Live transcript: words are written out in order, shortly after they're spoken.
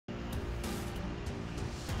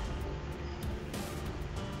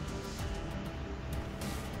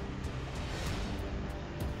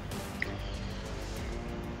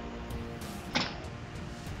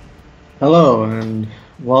Hello and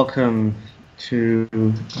welcome to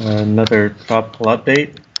another tropical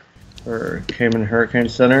update for Cayman Hurricane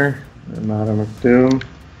Center. I'm Adam McDoom,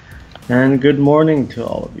 and good morning to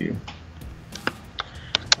all of you.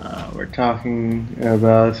 We're talking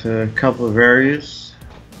about a couple of areas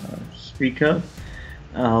to speak of.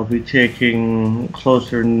 I'll be taking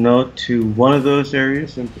closer note to one of those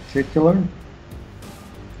areas in particular,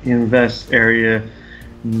 Invest Area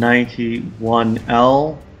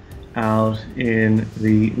 91L. Out in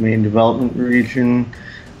the main development region,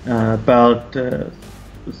 about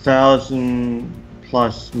 1,000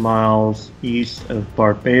 plus miles east of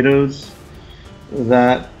Barbados.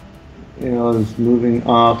 That is moving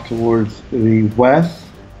off towards the west,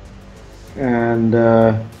 and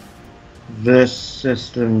this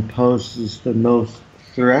system poses the most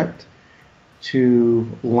threat to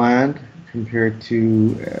land compared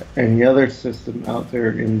to any other system out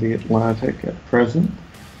there in the Atlantic at present.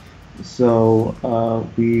 So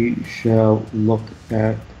we shall look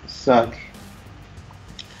at such.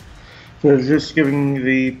 So just giving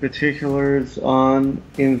the particulars on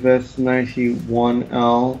Invest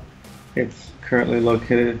 91L. It's currently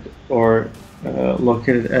located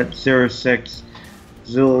at 06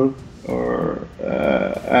 Zulu, or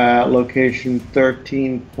location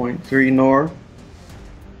 13.3 north,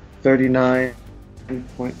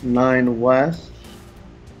 39.9 west.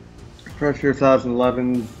 Pressure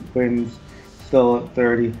 1011, winds still at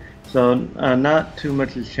 30, so not too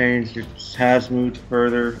much has changed. It has moved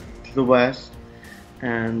further to the west,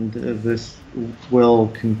 and this will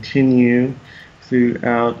continue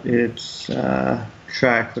throughout its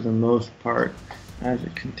track for the most part as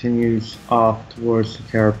it continues off towards the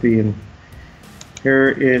Caribbean. Here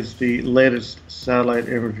is the latest satellite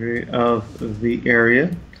imagery of the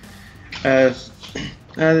area. As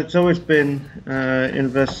it's always been,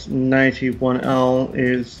 Invest 91L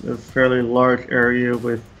is a fairly large area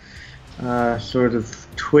with sort of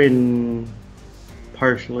twin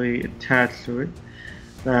partially attached to it.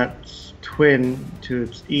 That twin to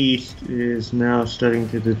its east is now starting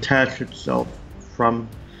to detach itself from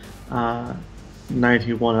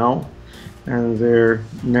 91L, and there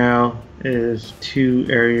now is two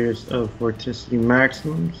areas of vorticity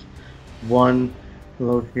maximums. One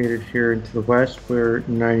located here into the west where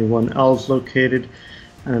 91L is located,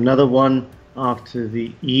 and another one off to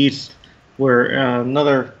the east where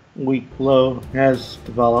another weak low has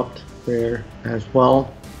developed there as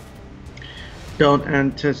well. Don't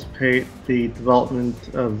anticipate the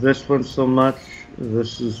development of this one so much.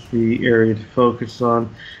 This is the area to focus on,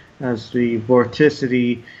 as the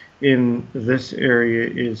vorticity in this area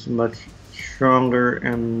is much stronger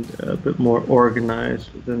and a bit more organized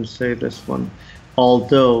than, say, this one.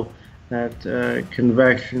 Although that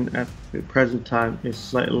convection at the present time is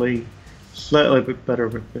slightly bit better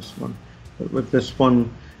with this one. But with this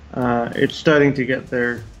one, it's starting to get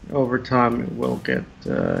there. Over time, it will get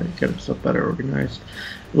itself better organized.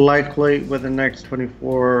 Likely, with the next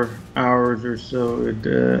 24 hours or so,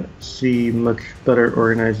 we'd see much better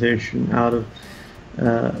organization out of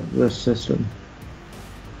the system.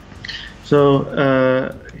 So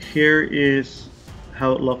here is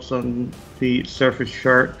how it looks on the surface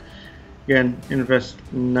chart. Again, Invest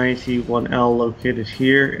 91L located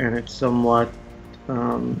here, and it's somewhat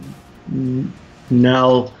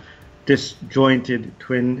now disjointed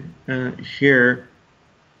twin here.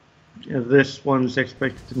 This one's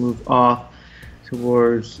expected to move off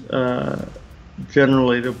towards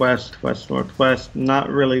generally the west northwest. Not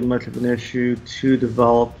really much of an issue to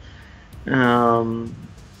develop.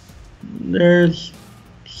 There's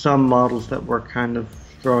some models that were kind of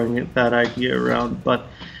throwing that idea around, but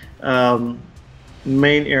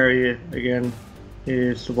main area again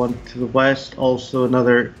is the one to the west. Also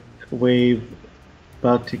another wave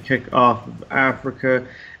about to kick off of Africa.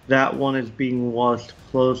 That one is being watched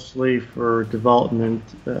closely for development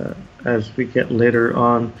as we get later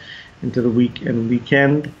on into the week and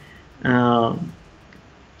weekend,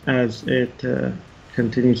 as it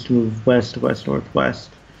continues to move west to west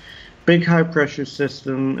northwest. Big high pressure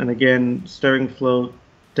system, and again stirring flow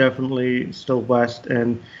definitely still west,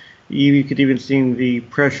 and you could even see the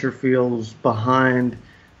pressure fields behind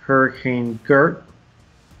Hurricane Gert,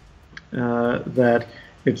 that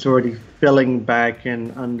it's already filling back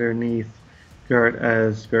in underneath Gert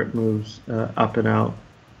as Gert moves up and out.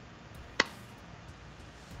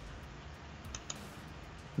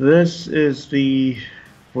 This is the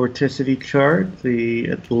vorticity chart, at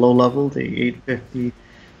the low level, the 850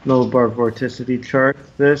 millibar vorticity chart.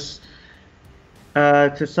 This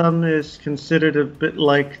To some is considered a bit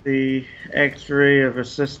like the X-ray of a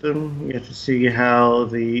system. You get to see how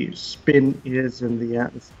the spin is in the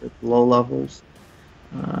atmosphere at low levels.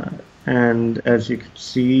 Uh, and as you can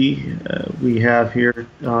see, we have here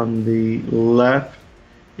on the left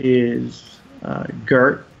is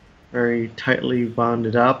GERT, very tightly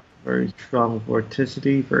bounded up, very strong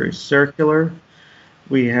vorticity, very circular.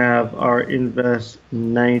 We have our Invest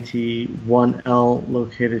 91L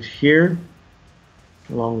located here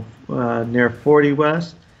along near 40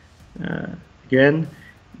 West. Uh, Again,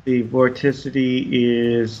 the vorticity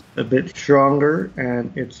is a bit stronger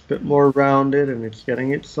and it's a bit more rounded and it's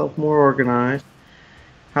getting itself more organized.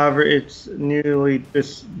 However, it's nearly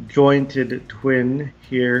disjointed twin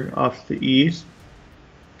here off the east,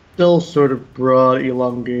 still sort of broad,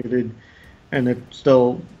 elongated, and it's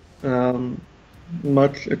still um,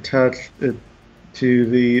 much attached to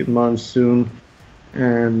the monsoon.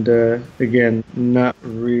 And again, not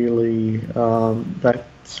really that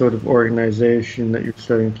sort of organization that you're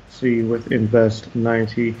starting to see with Invest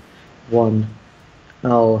 91L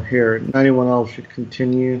here. 91L should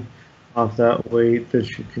continue off that way. This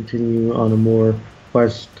should continue on a more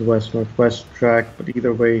west to west northwest track, but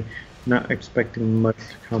either way, not expecting much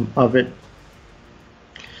to come of it.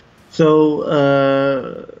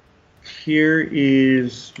 So here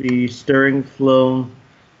is the stirring flow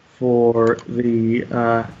for the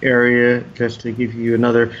area, just to give you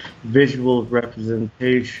another visual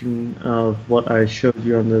representation of what I showed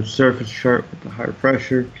you on the surface chart with the high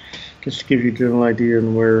pressure, just to give you a general idea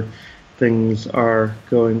on where things are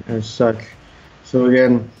going as such. So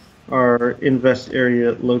again, our invest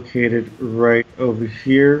area located right over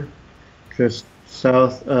here, just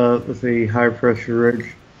south of the high pressure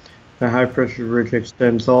ridge. The high pressure ridge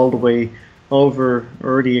extends all the way over,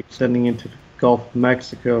 already extending into the Gulf of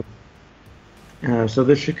Mexico. So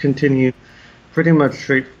this should continue pretty much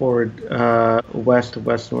straightforward west to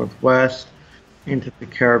west northwest into the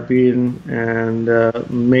Caribbean, and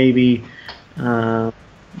maybe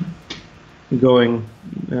going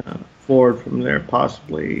forward from there,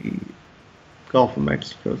 possibly Gulf of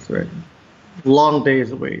Mexico thread. Long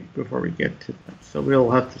days away before we get to that, so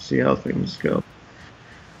we'll have to see how things go.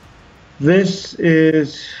 This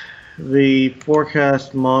is the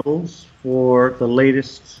forecast models for the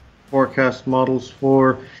latest forecast models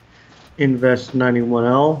for Invest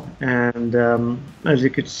 91L, and as you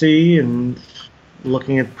could see, and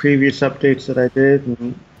looking at previous updates that I did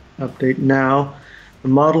and update now, the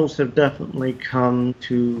models have definitely come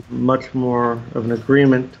to much more of an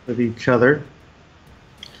agreement with each other,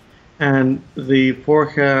 and the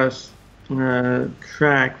forecast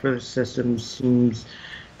track for the system seems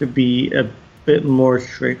to be a bit more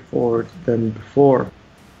straightforward than before.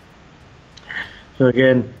 So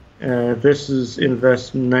again, this is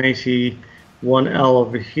Invest 91L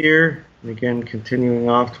over here, and again continuing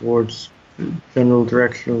off towards the general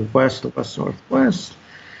direction of west to west northwest,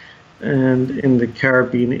 and in the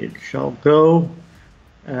Caribbean it shall go.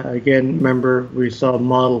 Again, remember we saw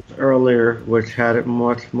models earlier which had it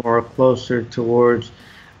much more closer towards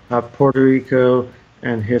Puerto Rico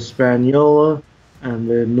and Hispaniola and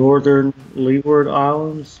the northern Leeward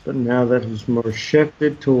Islands, but now that is more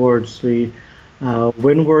shifted towards the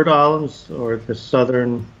Windward Islands or the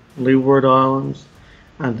southern Leeward Islands,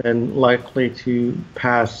 and then likely to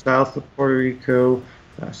pass south of Puerto Rico,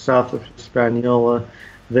 south of Hispaniola.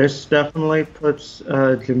 This definitely puts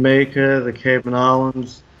Jamaica, the Cayman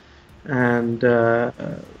Islands, and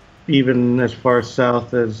even as far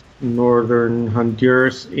south as northern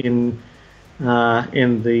Honduras in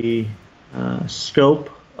the scope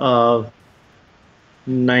of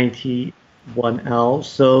 91L.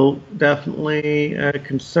 So definitely a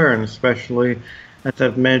concern, especially as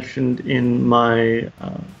I've mentioned in my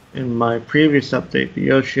previous update.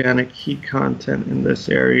 The oceanic heat content in this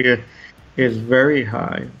area is very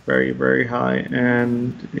high, very, very high,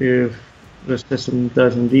 and if the system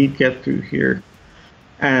does indeed get through here,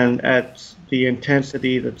 and at the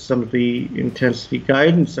intensity that some of the intensity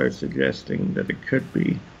guidance are suggesting that it could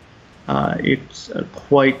be, it's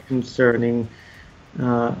quite concerning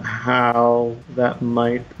how that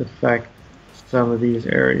might affect some of these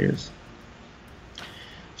areas.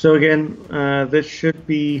 So again, this should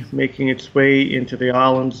be making its way into the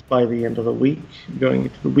islands by the end of the week, going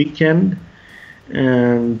into the weekend.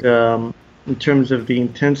 And in terms of the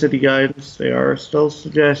intensity guidance, they are still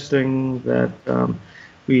suggesting that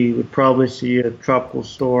we would probably see a tropical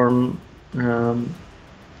storm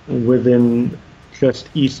within just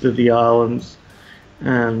east of the islands,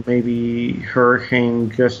 and maybe hurricane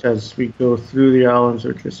just as we go through the islands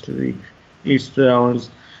or just to the east of the islands.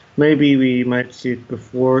 Maybe we might see it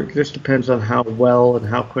before. It just depends on how well and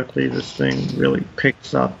how quickly this thing really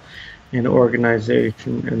picks up in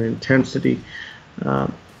organization and intensity. Uh,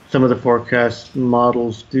 some of the forecast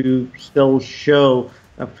models do still show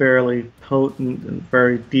a fairly potent and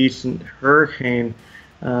very decent hurricane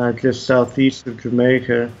just southeast of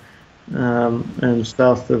Jamaica and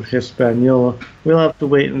south of Hispaniola. We'll have to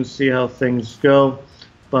wait and see how things go,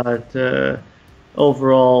 but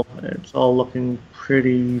overall, it's all looking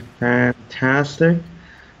pretty fantastic.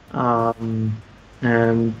 Um,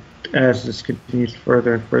 and as this continues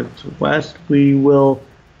further and further to the west, we will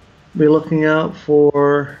be looking out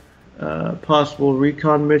for possible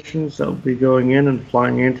recon missions that will be going in and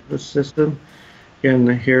flying into the system. Again,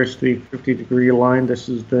 here's the 50-degree line. This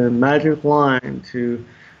is the magic line to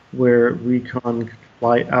where recon could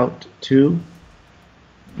fly out to.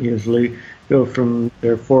 Usually go from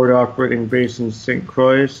their forward operating base in St.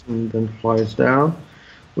 Croix and then flies down.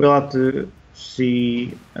 We'll have to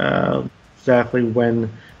see exactly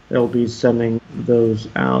when they'll be sending those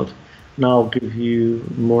out, and I'll give you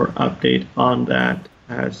more update on that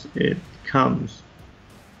as it comes.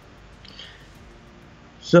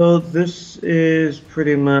 So this is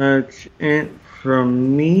pretty much it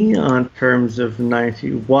from me on terms of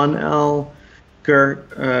 91L.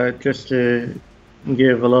 Gert, just to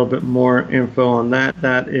give a little bit more info on that,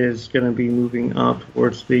 that is going to be moving up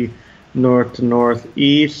towards the north to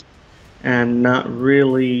northeast and not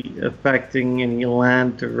really affecting any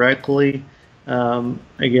land directly.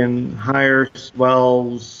 Again, higher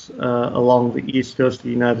swells along the east coast of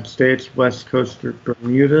the United States, west coast of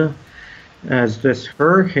Bermuda, as this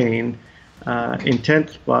hurricane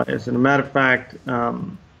intensifies. And a matter of fact,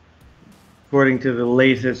 according to the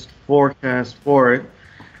latest forecast for it,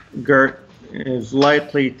 Gert is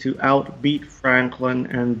likely to outbeat Franklin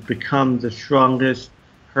and become the strongest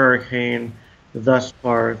hurricane thus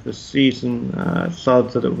far this season. Saw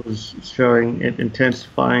that it was showing it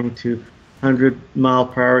intensifying to 100 mile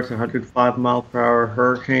per hour to 105 mile per hour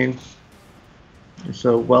hurricane,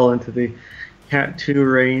 so well into the Cat 2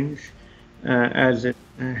 range as it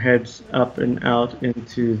heads up and out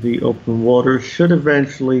into the open water. Should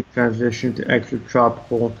eventually transition to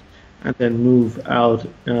extratropical and then move out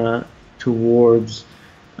towards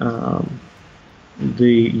the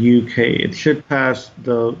UK. It should pass,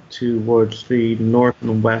 though, towards the north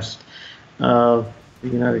and west of the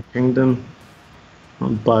United Kingdom,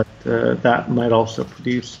 but that might also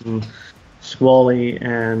produce some squally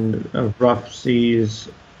and rough seas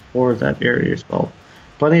for that area as well.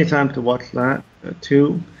 Plenty of time to watch that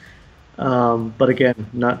too, but again,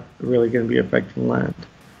 not really going to be affecting land.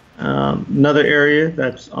 Another area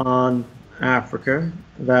that's on Africa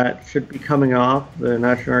that should be coming off. The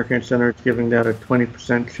National Hurricane Center is giving that a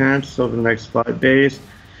 20% chance over the next 5 days,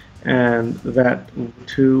 and that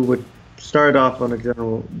too would start off on a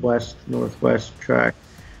general west-northwest track,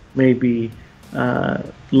 maybe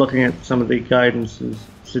looking at some of the guidances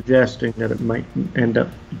suggesting that it might end up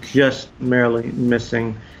just merely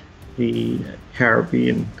missing the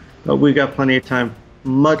Caribbean. But we got plenty of time,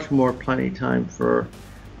 plenty of time for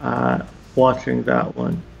watching that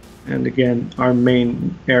one. And again, our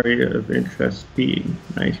main area of interest being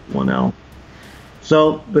 91L.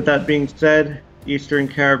 So with that being said, Eastern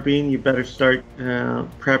Caribbean, you better start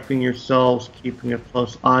prepping yourselves, keeping a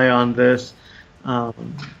close eye on this.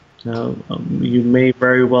 You may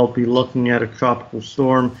very well be looking at a tropical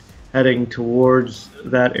storm heading towards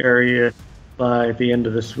that area by the end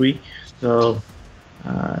of this week. So,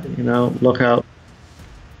 look out.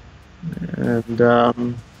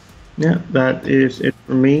 And yeah, that is it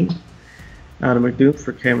for me, Adam McDoom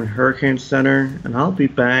for Cayman Hurricane Center, and I'll be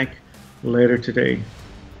back later today.